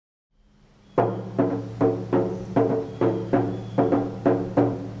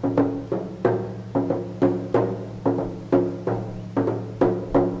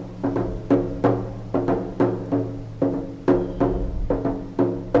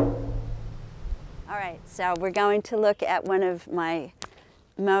right, so we're going to look at one of my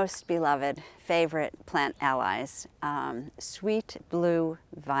most beloved favorite plant allies, sweet blue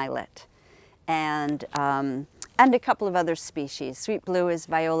violet, and a couple of other species. Sweet blue is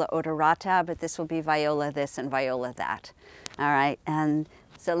Viola odorata, but this will be Viola this and Viola that. All right, and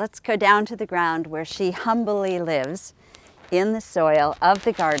so let's go down to the ground where she humbly lives in the soil of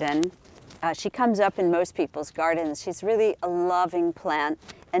the garden. She comes up in most people's gardens. She's really a loving plant,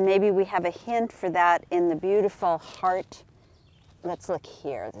 and maybe we have a hint for that in the beautiful heart. Let's look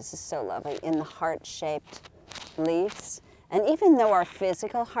here. This is so lovely, in the heart-shaped leaves. And even though our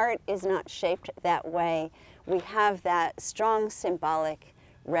physical heart is not shaped that way, we have that strong symbolic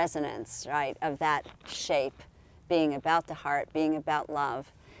resonance, right, of that shape being about the heart, being about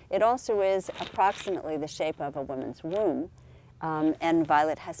love. It also is approximately the shape of a woman's womb. And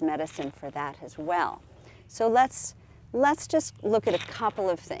violet has medicine for that as well. So let's just look at a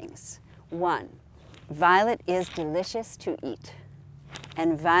couple of things. One, violet is delicious to eat.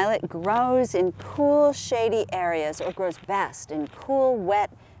 And violet grows in cool, shady areas, or grows best in cool,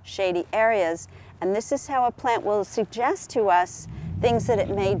 wet, shady areas. And this is how a plant will suggest to us things that it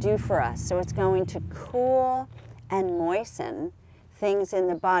may do for us. So it's going to cool and moisten things in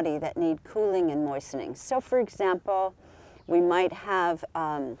the body that need cooling and moistening. So for example, we might have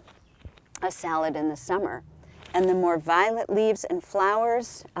a salad in the summer, and the more violet leaves and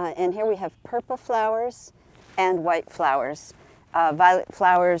flowers, and here we have purple flowers and white flowers. Violet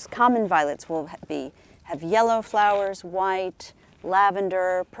flowers, common violets will have yellow flowers, white,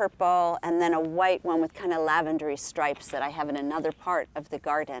 lavender, purple, and then a white one with kind of lavendery stripes that I have in another part of the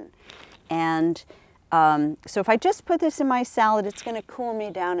garden. And so if I just put this in my salad, it's going to cool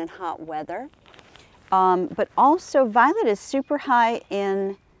me down in hot weather. But also violet is super high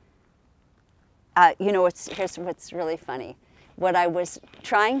in, here's what's really funny. What I was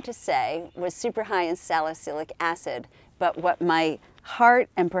trying to say was super high in salicylic acid, but what my heart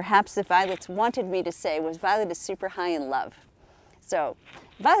and perhaps the violets wanted me to say was violet is super high in love. So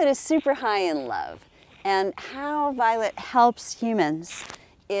violet is super high in love. And how violet helps humans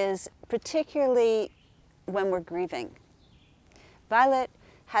is particularly when we're grieving. Violet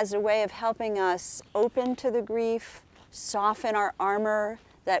has a way of helping us open to the grief, soften our armor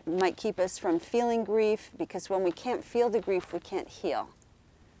that might keep us from feeling grief, because when we can't feel the grief, we can't heal,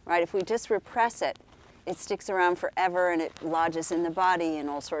 right? If we just repress it, it sticks around forever and it lodges in the body in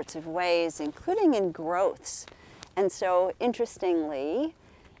all sorts of ways, including in growths. And so, interestingly,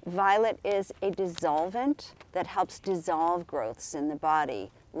 violet is a dissolvent that helps dissolve growths in the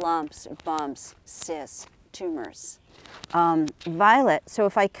body, lumps, bumps, cysts, tumors. Violet, so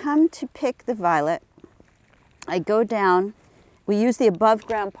if I come to pick the violet, I go down, we use the above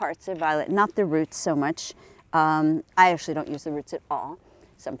ground parts of violet, not the roots so much. I actually don't use the roots at all.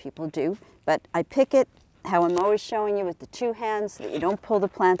 Some people do, but I pick it how I'm always showing you with the two hands so that you don't pull the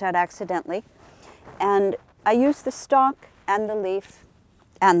plant out accidentally. And I use the stalk and the leaf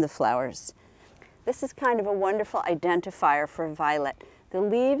and the flowers. This is kind of a wonderful identifier for violet. The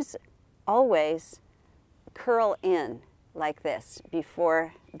leaves always curl in like this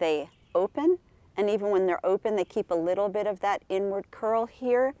before they open, and even when they're open they keep a little bit of that inward curl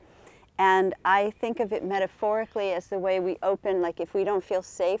here. And I think of it metaphorically as the way we open, like if we don't feel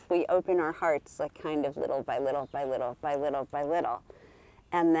safe, we open our hearts like kind of little by little by little by little by little,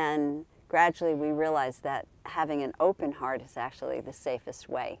 and then gradually we realize that having an open heart is actually the safest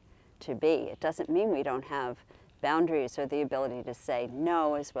way to be. It doesn't mean we don't have boundaries or the ability to say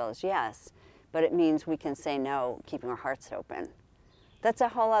no as well as yes, but it means we can say no, keeping our hearts open. That's a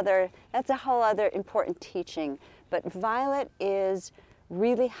whole other important teaching. But violet is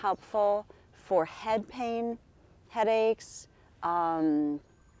really helpful for head pain, headaches. I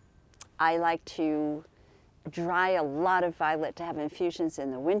like to dry a lot of violet to have infusions in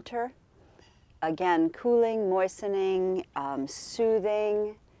the winter. Again, cooling, moistening,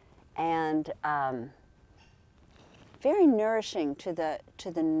 soothing, and very nourishing to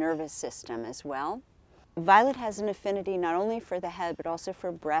the nervous system as well. Violet has an affinity not only for the head but also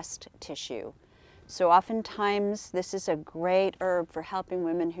for breast tissue. So oftentimes this is a great herb for helping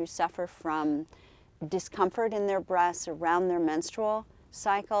women who suffer from discomfort in their breasts around their menstrual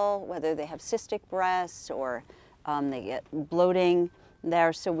cycle, whether they have cystic breasts or they get bloating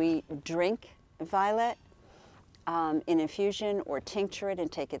there. So we drink violet in infusion or tincture it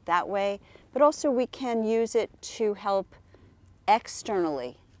and take it that way. But also we can use it to help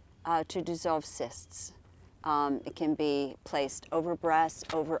externally to dissolve cysts. It can be placed over breasts,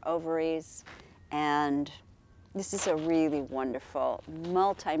 over ovaries, and this is a really wonderful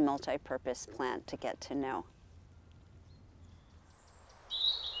multi-purpose plant to get to know.